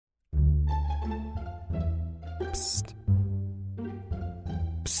Psst.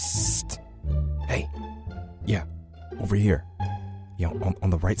 Psst. Hey. Yeah, over here. Yeah, on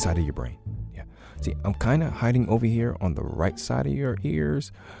the right side of your brain. Yeah. See, I'm kind of hiding over here on the right side of your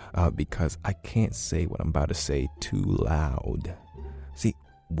ears because I can't say what I'm about to say too loud. See,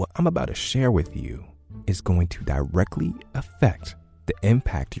 what I'm about to share with you is going to directly affect the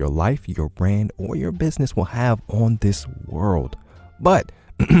impact your life, your brand, or your business will have on this world. But,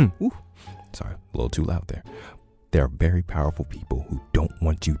 sorry, a little too loud there. There are very powerful people who don't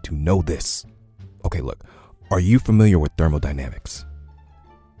want you to know this. Okay, look, are you familiar with thermodynamics?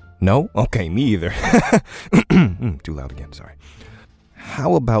 No? Okay, me either. Too loud again, sorry.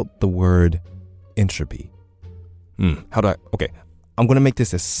 How about the word entropy? Okay, I'm going to make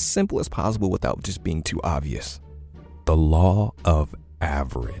this as simple as possible without just being too obvious. The law of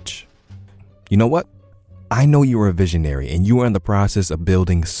average. You know what? I know you are a visionary and you are in the process of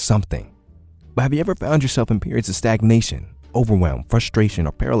building something. But have you ever found yourself in periods of stagnation, overwhelm, frustration,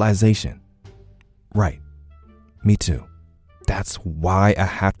 or paralyzation? Right. Me too. That's why I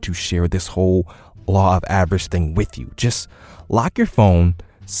have to share this whole law of average thing with you. Just lock your phone,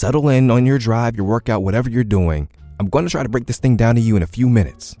 settle in on your drive, your workout, whatever you're doing. I'm going to try to break this thing down to you in a few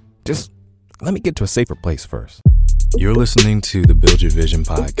minutes. Just let me get to a safer place first. You're listening to the Build Your Vision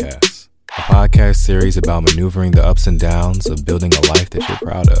podcast, a podcast series about maneuvering the ups and downs of building a life that you're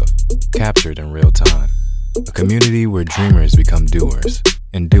proud of, captured in real time. A community where dreamers become doers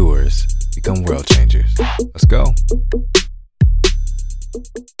and doers become world changers. Let's go.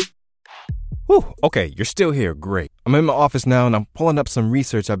 Whew, okay, you're still here. Great. I'm in my office now and I'm pulling up some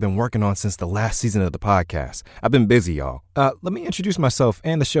research I've been working on since the last season of the podcast. I've been busy, y'all. Let me introduce myself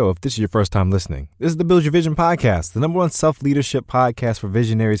and the show if this is your first time listening. This is the Build Your Vision podcast, the #1 self-leadership podcast for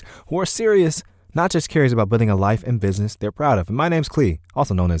visionaries who are serious, not just curious about building a life and business they're proud of. And my name's Clee,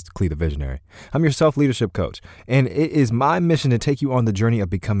 also known as Clee the Visionary. I'm your self-leadership coach, and it is my mission to take you on the journey of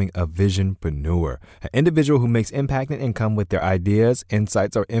becoming a visionpreneur, an individual who makes impact and income with their ideas,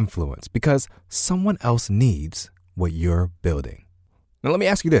 insights, or influence, because someone else needs what you're building. Now, let me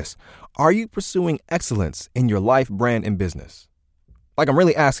ask you this. Are you pursuing excellence in your life, brand, and business? Like, I'm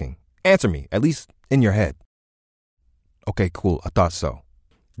really asking. Answer me, at least in your head. Okay, cool. I thought so.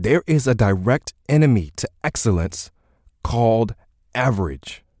 There is a direct enemy to excellence called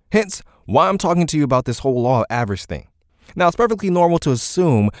average. Hence, why I'm talking to you about this whole law of average thing. Now, it's perfectly normal to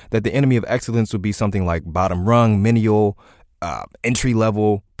assume that the enemy of excellence would be something like bottom rung, menial, entry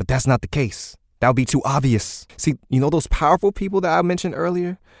level, but that's not the case. That would be too obvious. See, you know those powerful people that I mentioned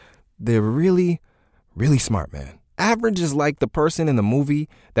earlier? They're really, really smart, man. Average is like the person in the movie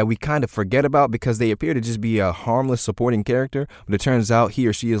that we kind of forget about because they appear to just be a harmless supporting character, but it turns out he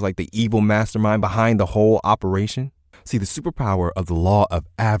or she is like the evil mastermind behind the whole operation. See, the superpower of the law of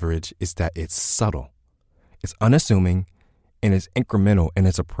average is that it's subtle, it's unassuming, and it's incremental in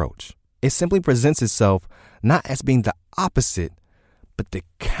its approach. It simply presents itself not as being the opposite, but the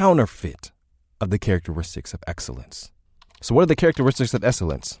counterfeit of the characteristics of excellence. So what are the characteristics of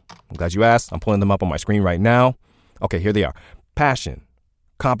excellence? I'm glad you asked. I'm pulling them up on my screen right now. Okay, here they are. Passion,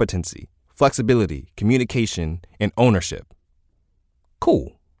 competency, flexibility, communication, and ownership.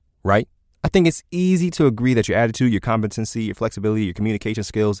 Cool, right? I think it's easy to agree that your attitude, your competency, your flexibility, your communication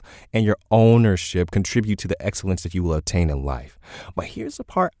skills, and your ownership contribute to the excellence that you will attain in life. But here's the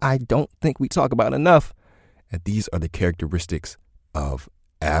part I don't think we talk about enough. And these are the characteristics of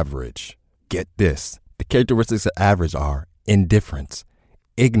average. Get this. The characteristics of average are indifference,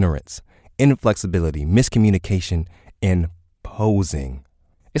 ignorance, inflexibility, miscommunication, and posing.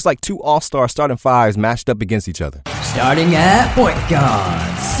 It's like two all-star starting fives matched up against each other. Starting at point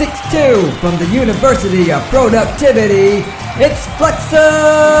guard, 6'2", from the University of Productivity, it's flexibility!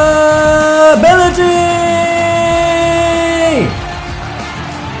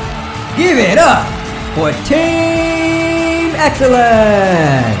 Give it up for Team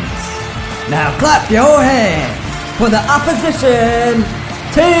Excellence! Now clap your hands for the opposition,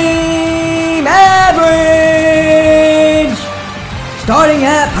 Team Average! Starting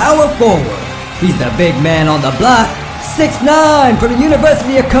at power forward, he's the big man on the block, 6'9", from the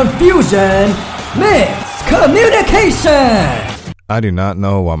University of Confusion, Miscommunication! I do not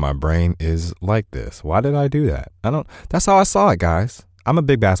know why my brain is like this. Why did I do that? That's how I saw it, guys. I'm a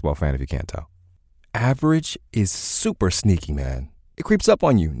big basketball fan, if you can't tell. Average is super sneaky, man. It creeps up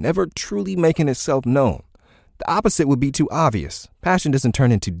on you, never truly making itself known. The opposite would be too obvious. Passion doesn't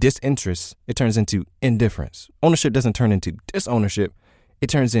turn into disinterest. It turns into indifference. Ownership doesn't turn into disownership. It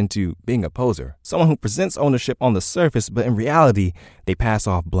turns into being a poser. Someone who presents ownership on the surface, but in reality, they pass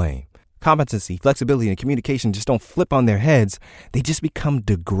off blame. Competency, flexibility, and communication just don't flip on their heads. They just become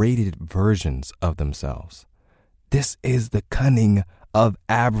degraded versions of themselves. This is the cunning of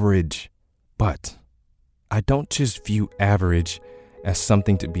average. But I don't just view average as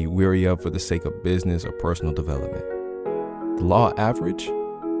something to be weary of for the sake of business or personal development. The law of average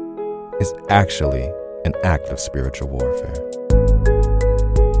is actually an act of spiritual warfare.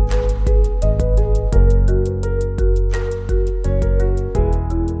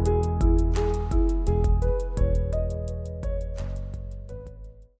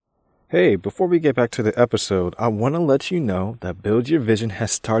 Hey, before we get back to the episode, I want to let you know that Build Your Vision has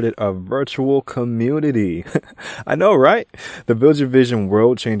started a virtual community. I know, right? The Build Your Vision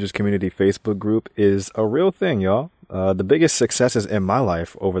World Changers Community Facebook group is a real thing, y'all. The biggest successes in my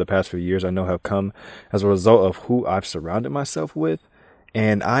life over the past few years I know have come as a result of who I've surrounded myself with.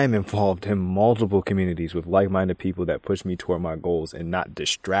 And I am involved in multiple communities with like-minded people that push me toward my goals and not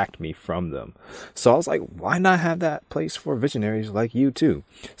distract me from them. So I was like, why not have that place for visionaries like you too?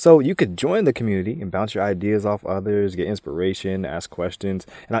 So you could join the community and bounce your ideas off others, get inspiration, ask questions.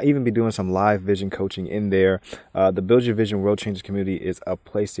 And I'll even be doing some live vision coaching in there. The Build Your Vision World Changers community is a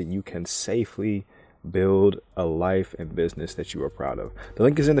place that you can safely build a life and business that you are proud of. The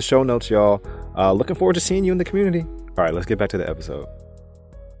link is in the show notes, y'all. Looking forward to seeing you in the community. All right, let's get back to the episode.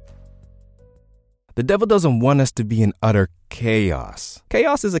 The devil doesn't want us to be in utter chaos.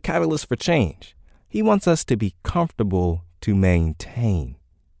 Chaos is a catalyst for change. He wants us to be comfortable to maintain.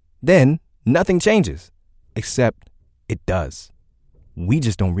 Then nothing changes, except it does. We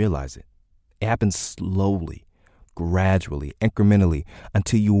just don't realize it. It happens slowly, gradually, incrementally,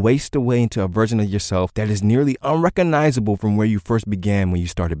 until you waste away into a version of yourself that is nearly unrecognizable from where you first began when you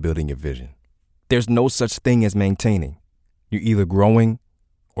started building your vision. There's no such thing as maintaining. You're either growing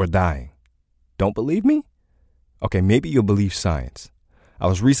or dying. Don't believe me? Okay, maybe you'll believe science. I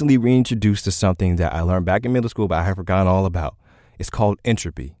was recently reintroduced to something that I learned back in middle school, but I have forgotten all about. It's called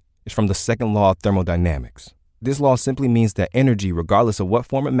entropy. It's from the second law of thermodynamics. This law simply means that energy, regardless of what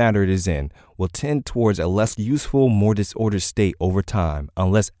form of matter it is in, will tend towards a less useful, more disordered state over time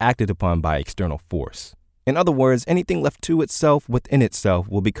unless acted upon by external force. In other words, anything left to itself within itself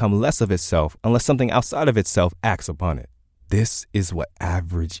will become less of itself unless something outside of itself acts upon it. This is what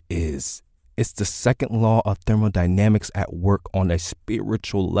average is. It's the second law of thermodynamics at work on a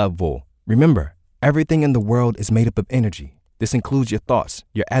spiritual level. Remember, everything in the world is made up of energy. This includes your thoughts,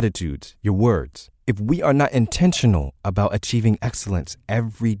 your attitudes, your words. If we are not intentional about achieving excellence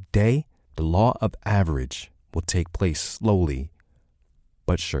every day, the law of average will take place slowly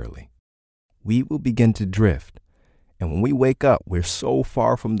but surely. We will begin to drift. And when we wake up, we're so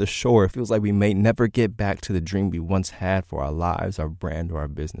far from the shore, it feels like we may never get back to the dream we once had for our lives, our brand, or our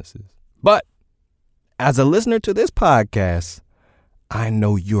businesses. But as a listener to this podcast, I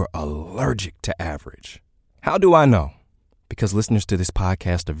know you're allergic to average. How do I know? Because listeners to this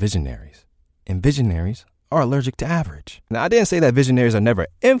podcast are visionaries, and visionaries are allergic to average. Now, I didn't say that visionaries are never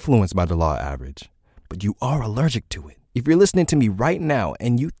influenced by the law of average, but you are allergic to it. If you're listening to me right now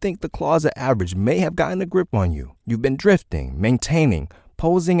and you think the clause of average may have gotten a grip on you, you've been drifting, maintaining,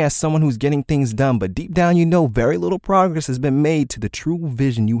 posing as someone who's getting things done, but deep down you know very little progress has been made to the true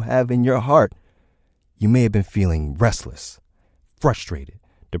vision you have in your heart. You may have been feeling restless, frustrated,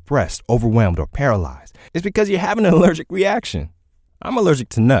 depressed, overwhelmed, or paralyzed. It's because you're having an allergic reaction. I'm allergic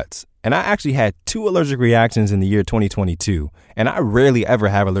to nuts, and I actually had 2 allergic reactions in the year 2022, and I rarely ever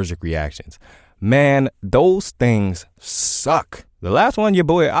have allergic reactions. Man, those things suck. The last one, your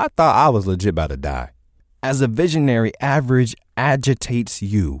boy, I thought I was legit about to die. As a visionary, average agitates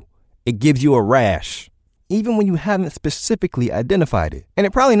you. It gives you a rash, even when you haven't specifically identified it. And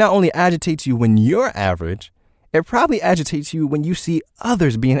it probably not only agitates you when you're average, it probably agitates you when you see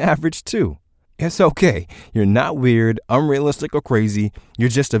others being average too. It's okay. You're not weird, unrealistic, or crazy. You're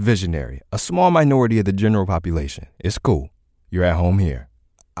just a visionary, a small minority of the general population. It's cool. You're at home here.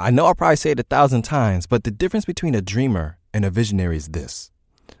 I know I'll probably say it 1,000 times, but the difference between a dreamer and a visionary is this.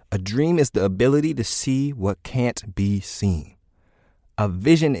 A dream is the ability to see what can't be seen. A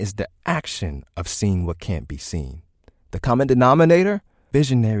vision is the action of seeing what can't be seen. The common denominator?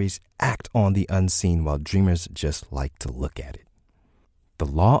 Visionaries act on the unseen while dreamers just like to look at it. The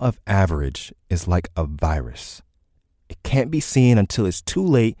law of average is like a virus. It can't be seen until it's too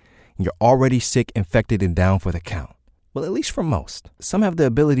late and you're already sick, infected, and down for the count. Well, at least for most. Some have the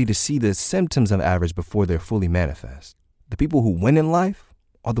ability to see the symptoms of average before they're fully manifest. The people who win in life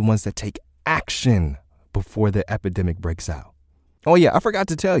are the ones that take action before the epidemic breaks out. Oh yeah, I forgot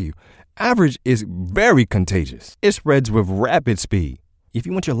to tell you, average is very contagious. It spreads with rapid speed. If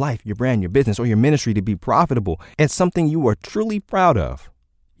you want your life, your brand, your business, or your ministry to be profitable and something you are truly proud of,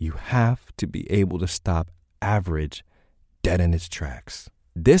 you have to be able to stop average dead in its tracks.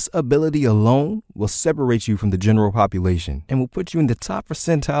 This ability alone will separate you from the general population and will put you in the top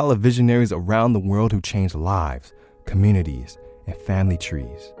percentile of visionaries around the world who change lives, communities, and family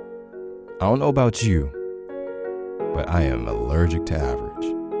trees. I don't know about you, but I am allergic to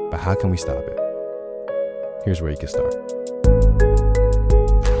average. But how can we stop it? Here's where you can start.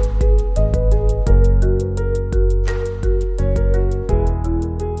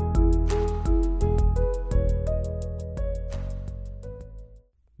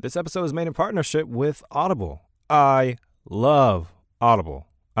 This episode is made in partnership with Audible. I love Audible.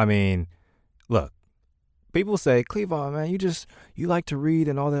 I mean, look, people say, Cleavon, man, you like to read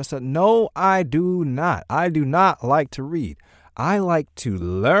and all that stuff. No, I do not. I do not like to read. I like to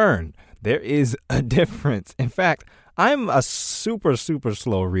learn. There is a difference. In fact, I'm a super, super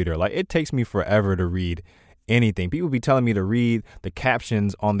slow reader. Like, it takes me forever to read anything. People be telling me to read the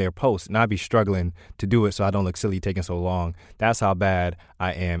captions on their posts, and I'd be struggling to do it so I don't look silly taking so long. That's how bad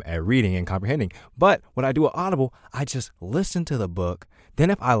I am at reading and comprehending. But when I do an Audible, I just listen to the book. Then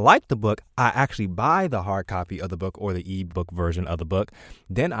if I like the book, I actually buy the hard copy of the book or the ebook version of the book.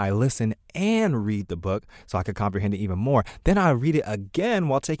 Then I listen and read the book so I can comprehend it even more. Then I read it again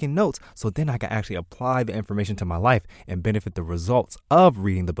while taking notes, so then I can actually apply the information to my life and benefit the results of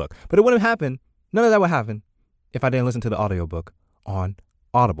reading the book. But it wouldn't happen. None of that would happen if I didn't listen to the audiobook on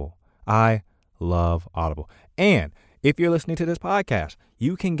Audible. I love Audible. And if you're listening to this podcast,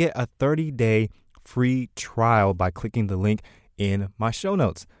 you can get a 30-day free trial by clicking the link in my show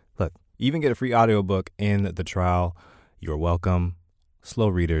notes. Look, you even get a free audiobook in the trial. You're welcome. Slow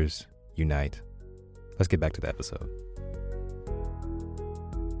readers unite. Let's get back to the episode.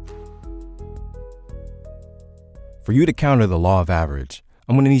 For you to counter the law of average,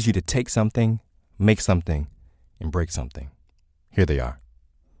 I'm going to need you to take something, make something, and break something. Here they are.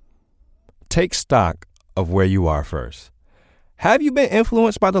 Take stock of where you are first. Have you been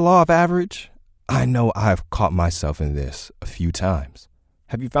influenced by the law of average? I know I've caught myself in this a few times.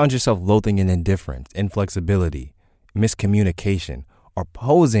 Have you found yourself loathing in indifference, inflexibility, miscommunication, or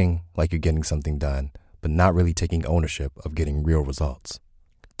posing like you're getting something done, but not really taking ownership of getting real results?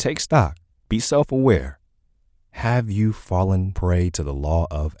 Take stock. Be self-aware. Have you fallen prey to the law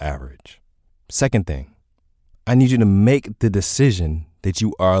of average? Second thing, I need you to make the decision that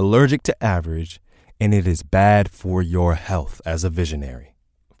you are allergic to average and it is bad for your health as a visionary.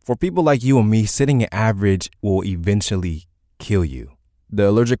 For people like you and me, sitting at average will eventually kill you. The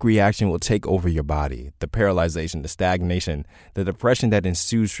allergic reaction will take over your body. The paralyzation, the stagnation, the depression that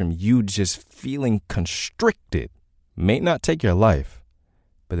ensues from you just feeling constricted may not take your life,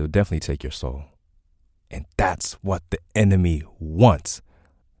 but it will definitely take your soul. And that's what the enemy wants.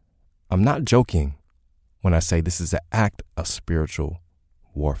 I'm not joking when I say this is an act of spiritual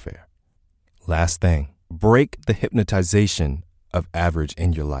warfare. Last thing, break the hypnotization of average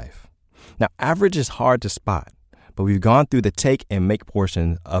in your life. Now, average is hard to spot, but we've gone through the take and make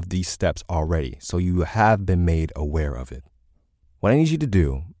portion of these steps already, so you have been made aware of it. What I need you to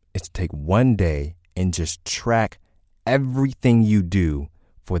do is to take one day and just track everything you do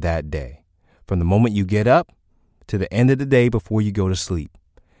for that day, from the moment you get up to the end of the day before you go to sleep,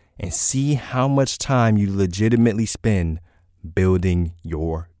 and see how much time you legitimately spend building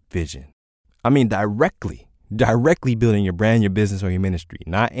your vision. I mean, directly building your brand, your business, or your ministry,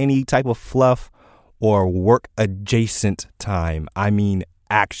 not any type of fluff or work adjacent time. I mean,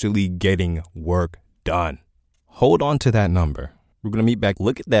 actually getting work done. Hold on to that number. We're going to meet back,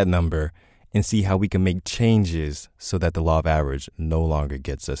 look at that number, and see how we can make changes so that the law of average no longer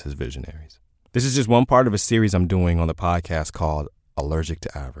gets us as visionaries. This is just one part of a series I'm doing on the podcast called Allergic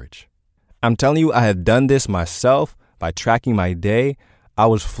to Average. I'm telling you, I have done this myself by tracking my day. I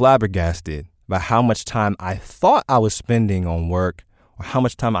was flabbergasted by how much time I thought I was spending on work or how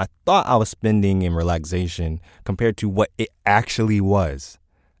much time I thought I was spending in relaxation compared to what it actually was.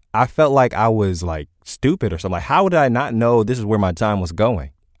 I felt like I was like stupid or something. Like, how did I not know this is where my time was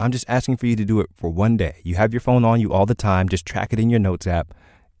going? I'm just asking for you to do it for one day. You have your phone on you all the time. Just track it in your notes app,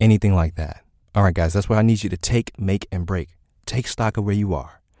 anything like that. All right, guys, that's what I need you to take, make, and break. Take stock of where you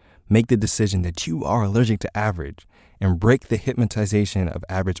are. Make the decision that you are allergic to average and break the hypnotization of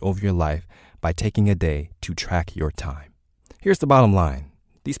average over your life by taking a day to track your time. Here's the bottom line.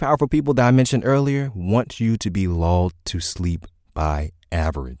 These powerful people that I mentioned earlier want you to be lulled to sleep by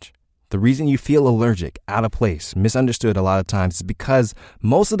average. The reason you feel allergic, out of place, misunderstood a lot of times is because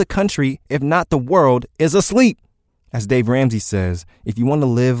most of the country, if not the world, is asleep. As Dave Ramsey says, if you want to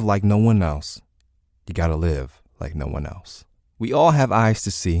live like no one else, you got to live like no one else. We all have eyes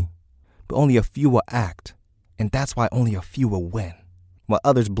to see, but only a few will act. And that's why only a few will win, while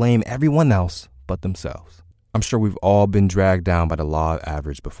others blame everyone else but themselves. I'm sure we've all been dragged down by the law of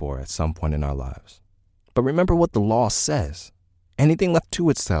average before at some point in our lives. But remember what the law says. Anything left to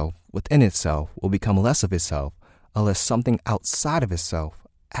itself, within itself, will become less of itself unless something outside of itself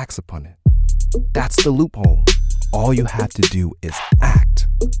acts upon it. That's the loophole. All you have to do is act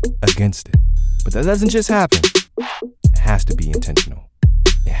against it. But that doesn't just happen. It has to be intentional.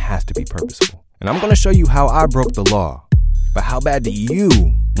 It has to be purposeful. And I'm going to show you how I broke the law. But how bad do you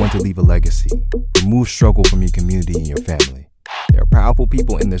want to leave a legacy? Remove struggle from your community and your family. There are powerful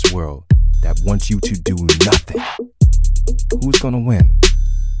people in this world that want you to do nothing. Who's going to win?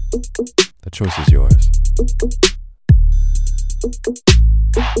 The choice is yours.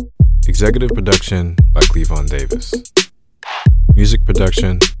 Executive production by Cleavon Davis. Music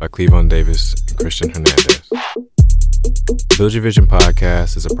production by Cleavon Davis and Christian Hernandez. The Build Your Vision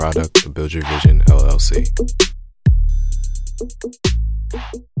podcast is a product of Build Your Vision, LLC.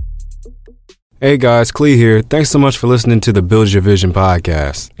 Hey guys, Clee here. Thanks so much for listening to the Build Your Vision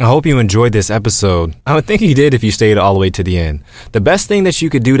podcast. I hope you enjoyed this episode. I would think you did if you stayed all the way to the end. The best thing that you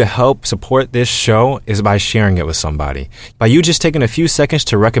could do to help support this show is by sharing it with somebody. By you just taking a few seconds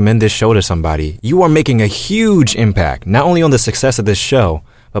to recommend this show to somebody, you are making a huge impact, not only on the success of this show,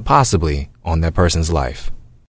 but possibly on that person's life.